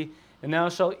to thee, and thou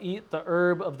shalt eat the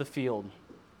herb of the field.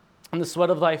 In the sweat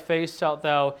of thy face shalt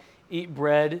thou eat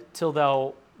bread, till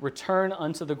thou return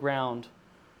unto the ground.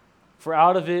 For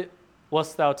out of it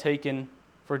wast thou taken,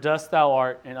 for dust thou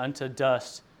art, and unto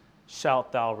dust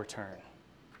shalt thou return."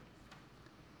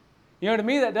 You know, to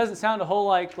me that doesn't sound a whole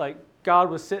lot like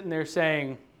God was sitting there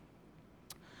saying,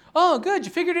 Oh, good,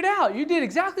 you figured it out. You did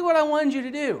exactly what I wanted you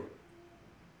to do.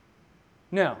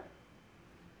 No.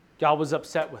 God was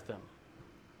upset with them.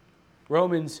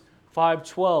 Romans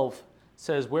 5:12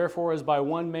 says, "Wherefore as by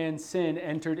one man's sin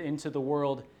entered into the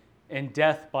world, and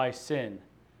death by sin,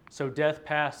 so death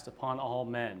passed upon all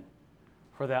men,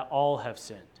 for that all have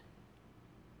sinned."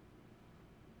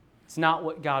 It's not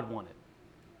what God wanted.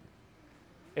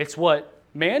 It's what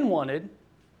man wanted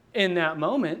in that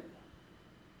moment,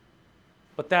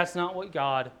 but that's not what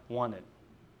God wanted.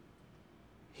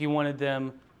 He wanted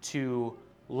them to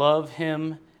love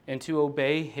him and to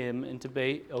obey him and to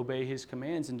obey his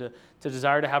commands and to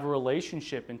desire to have a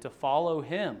relationship and to follow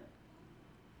him.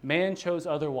 Man chose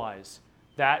otherwise.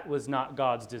 That was not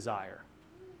God's desire.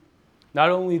 Not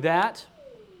only that,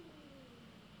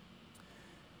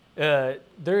 there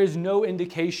is no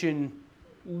indication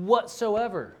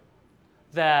whatsoever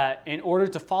that in order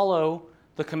to follow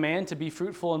the command to be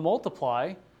fruitful and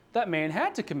multiply, that man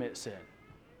had to commit sin.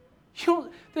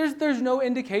 There's no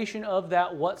indication of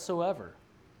that whatsoever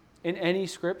in any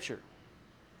scripture.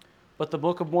 But the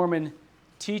Book of Mormon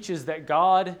teaches that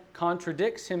God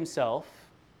contradicts himself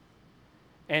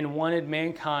and wanted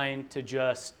mankind to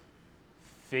just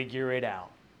figure it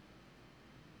out.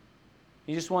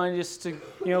 He just wanted us to,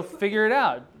 figure it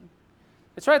out.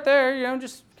 It's right there,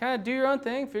 just kind of do your own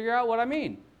thing, figure out what I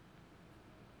mean.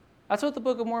 That's what the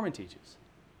Book of Mormon teaches.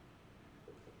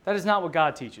 That is not what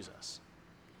God teaches us.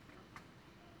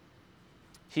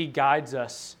 He guides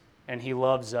us, and he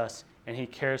loves us, and he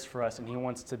cares for us, and he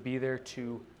wants to be there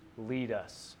to lead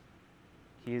us.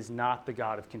 He is not the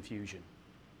God of confusion.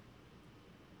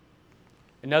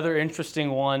 Another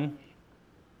interesting one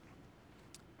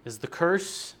is the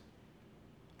curse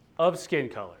of skin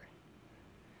color.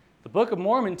 The Book of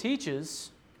Mormon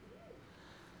teaches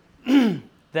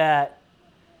that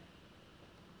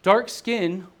dark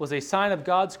skin was a sign of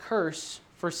God's curse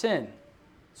for sin.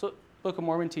 That's what the Book of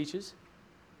Mormon teaches.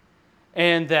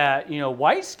 And that,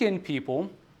 white-skinned people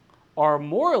are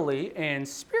morally and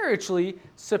spiritually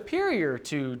superior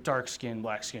to dark-skinned,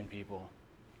 black-skinned people.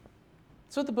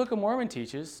 That's what the Book of Mormon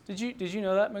teaches. Did you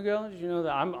know that, Miguel? Did you know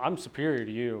that I'm superior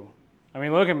to you? I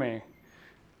mean, look at me.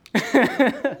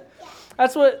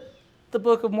 That's what the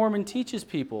Book of Mormon teaches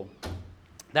people.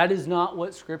 That is not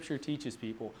what Scripture teaches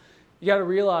people. You got to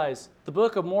realize the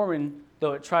Book of Mormon,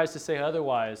 though it tries to say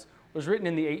otherwise, was written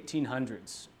in the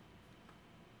 1800s.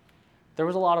 There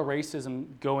was a lot of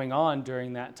racism going on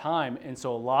during that time, and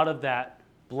so a lot of that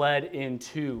bled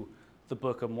into the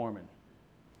Book of Mormon.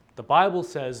 The Bible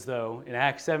says, though, in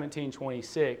Acts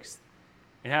 17:26,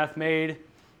 "And hath made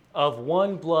of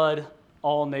one blood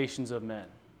all nations of men,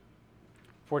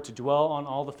 for to dwell on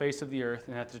all the face of the earth,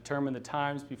 and hath determined the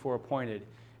times before appointed,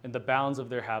 and the bounds of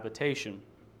their habitation."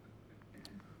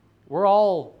 We're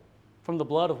all from the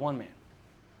blood of one man.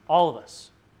 All of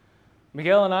us.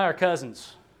 Miguel and I are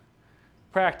cousins.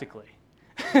 Practically.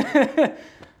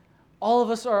 All of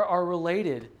us are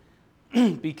related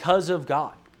because of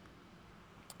God.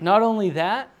 Not only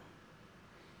that,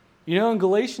 in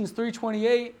Galatians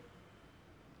 3:28,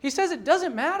 he says it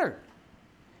doesn't matter.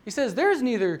 He says there's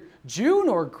neither Jew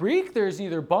nor Greek, there's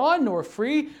neither bond nor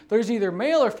free, there's neither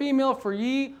male or female, for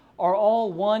ye are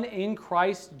all one in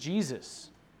Christ Jesus.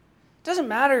 It doesn't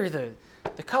matter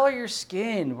the color of your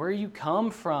skin, where you come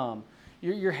from,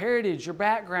 your heritage, your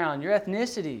background, your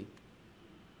ethnicity.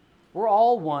 We're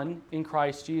all one in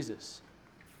Christ Jesus.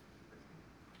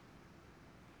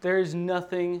 There is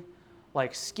nothing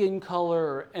like skin color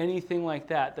or anything like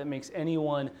that makes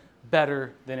anyone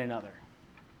better than another.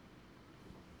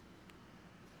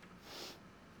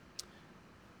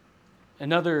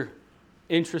 Another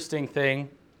interesting thing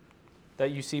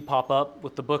that you see pop up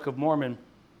with the Book of Mormon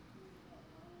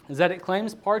is that it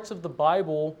claims parts of the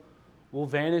Bible will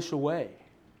vanish away.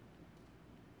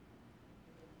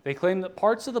 They claim that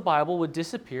parts of the Bible would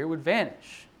disappear, would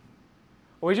vanish.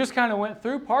 Well, we just kind of went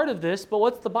through part of this, but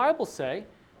what's the Bible say? It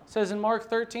says in Mark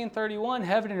 13:31,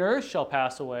 "Heaven and earth shall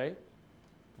pass away.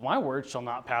 My word shall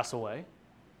not pass away."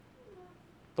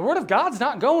 The word of God's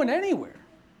not going anywhere.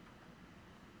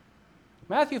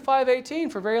 Matthew 5:18,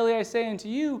 "For verily I say unto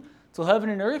you, till heaven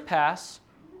and earth pass,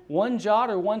 one jot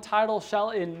or one tittle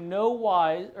shall in no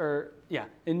wise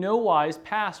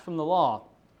pass from the law,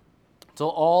 till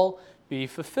all be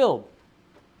fulfilled."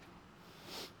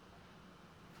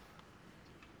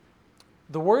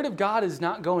 The Word of God is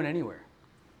not going anywhere.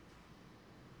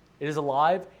 It is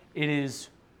alive. It is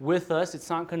with us. It's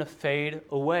not going to fade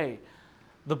away.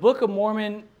 The Book of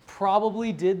Mormon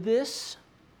probably did this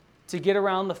to get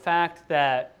around the fact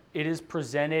that it is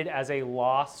presented as a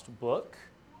lost book.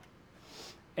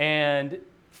 And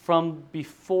from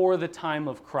before the time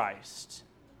of Christ.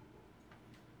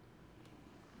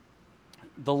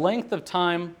 The length of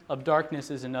time of darkness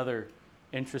is another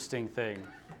interesting thing.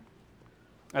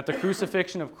 At the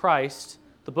crucifixion of Christ,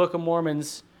 the Book of Mormon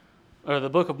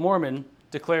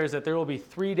declares that there will be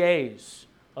 3 days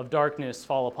of darkness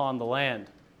fall upon the land.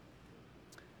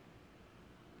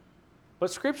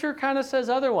 But Scripture kind of says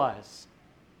otherwise.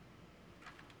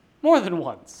 More than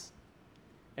once.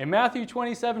 In Matthew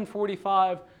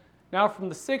 27:45, now from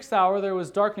the 6th hour there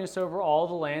was darkness over all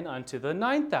the land unto the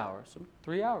 9th hour, so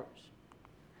 3 hours.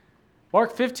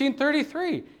 Mark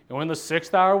 15:33, and when the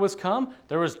 6th hour was come,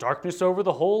 there was darkness over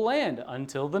the whole land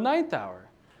until the 9th hour.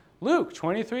 Luke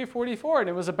 23:44, and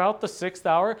it was about the 6th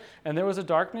hour, and there was a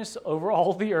darkness over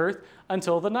all the earth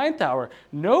until the 9th hour.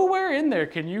 Nowhere in there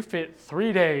can you fit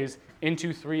 3 days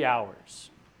into 3 hours.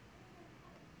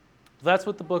 That's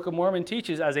what the Book of Mormon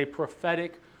teaches as a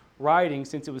prophetic writing,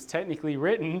 since it was technically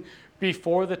written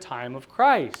before the time of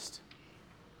Christ.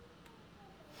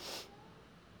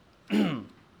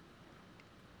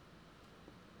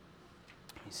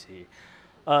 See.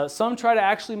 Some try to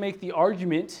actually make the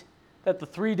argument that the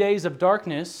 3 days of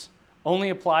darkness only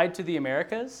applied to the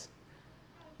Americas,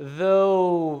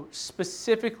 though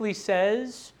specifically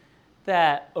says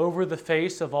that over the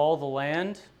face of all the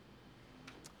land.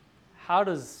 How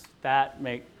does that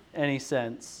make any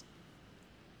sense?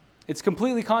 It's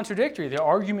completely contradictory. Their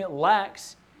argument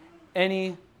lacks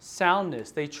any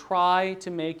soundness. They try to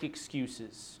make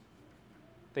excuses.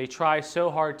 They try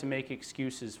so hard to make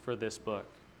excuses for this book.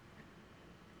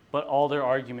 But all their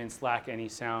arguments lack any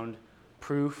sound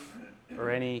proof or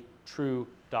any true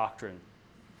doctrine.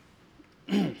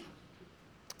 There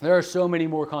are so many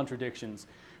more contradictions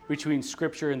between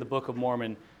Scripture and the Book of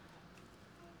Mormon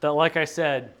that, like I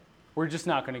said, we're just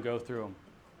not going to go through them.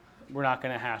 We're not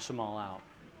going to hash them all out.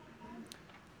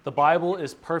 The Bible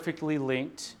is perfectly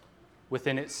linked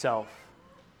within itself,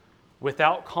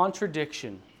 without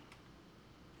contradiction.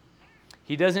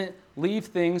 He doesn't leave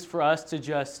things for us to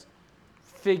just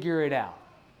figure it out.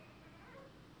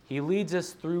 He leads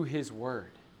us through His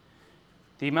Word.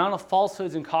 The amount of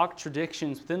falsehoods and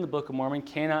contradictions within the Book of Mormon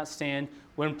cannot stand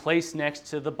when placed next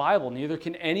to the Bible. Neither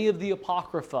can any of the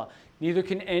Apocrypha. Neither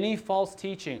can any false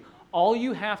teaching. All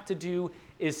you have to do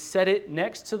is set it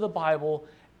next to the Bible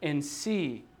and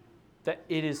see that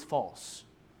it is false.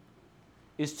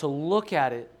 Is to look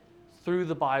at it through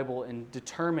the Bible and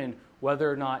determine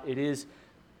whether or not it is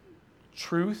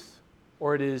truth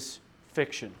or it is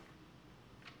fiction.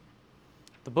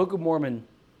 The Book of Mormon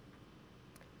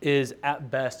is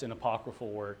at best an apocryphal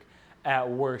work. At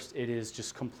worst, it is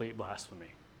just complete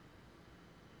blasphemy.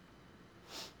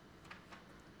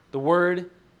 The world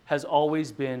has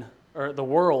always been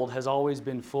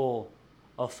full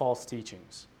of false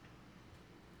teachings.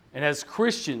 And as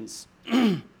Christians,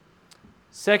 2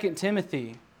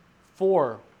 Timothy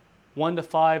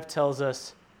 4:1-5 tells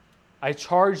us, I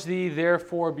charge thee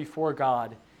therefore before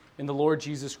God and the Lord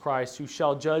Jesus Christ, who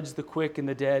shall judge the quick and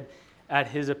the dead at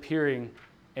His appearing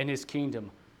in His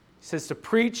kingdom. He says to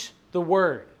preach the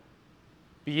word,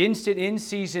 be instant in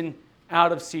season,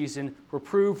 out of season,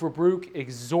 reprove, rebuke,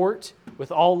 exhort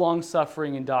with all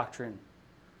longsuffering and doctrine.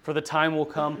 For the time will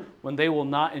come when they will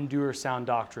not endure sound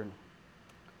doctrine.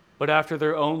 But after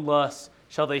their own lusts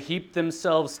shall they heap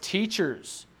themselves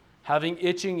teachers, having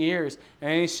itching ears,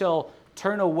 and they shall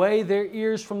turn away their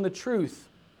ears from the truth,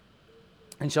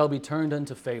 and shall be turned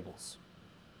unto fables.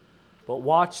 But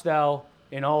watch thou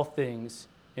in all things,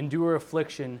 endure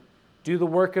affliction, do the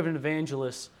work of an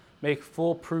evangelist, make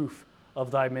full proof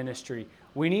of thy ministry.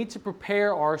 We need to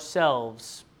prepare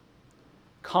ourselves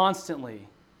constantly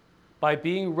by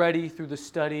being ready through the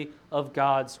study of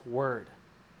God's Word.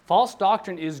 False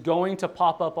doctrine is going to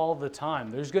pop up all the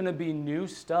time. There's going to be new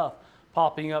stuff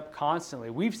popping up constantly.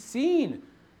 We've seen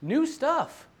new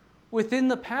stuff within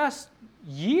the past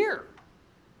year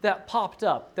that popped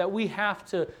up that we have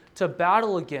to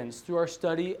battle against through our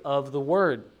study of the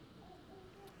Word.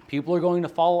 People are going to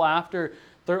follow after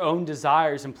their own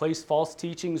desires and place false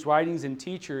teachings, writings, and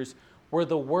teachers where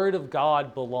the Word of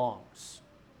God belongs.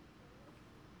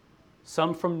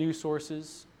 Some from new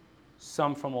sources,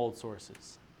 some from old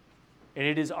sources. And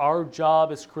it is our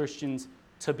job as Christians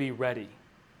to be ready.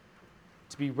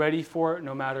 To be ready for it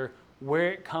no matter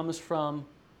where it comes from,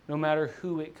 no matter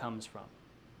who it comes from.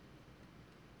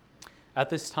 At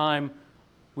this time,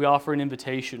 we offer an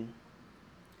invitation.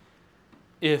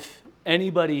 If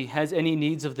anybody has any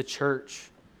needs of the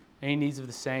church, any needs of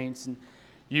the saints, and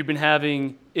you've been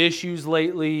having issues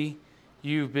lately,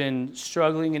 you've been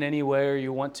struggling in any way, or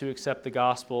you want to accept the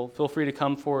gospel, feel free to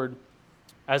come forward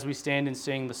as we stand and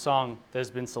sing the song that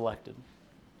has been selected.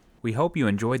 We hope you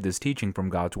enjoyed this teaching from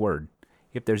God's Word.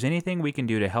 If there's anything we can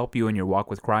do to help you in your walk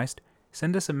with Christ,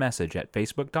 send us a message at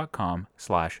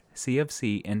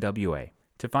facebook.com/CFCNWA.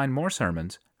 To find more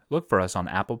sermons, look for us on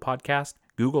Apple Podcast,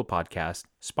 Google Podcast,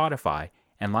 Spotify,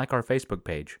 and like our Facebook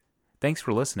page. Thanks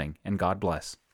for listening, and God bless.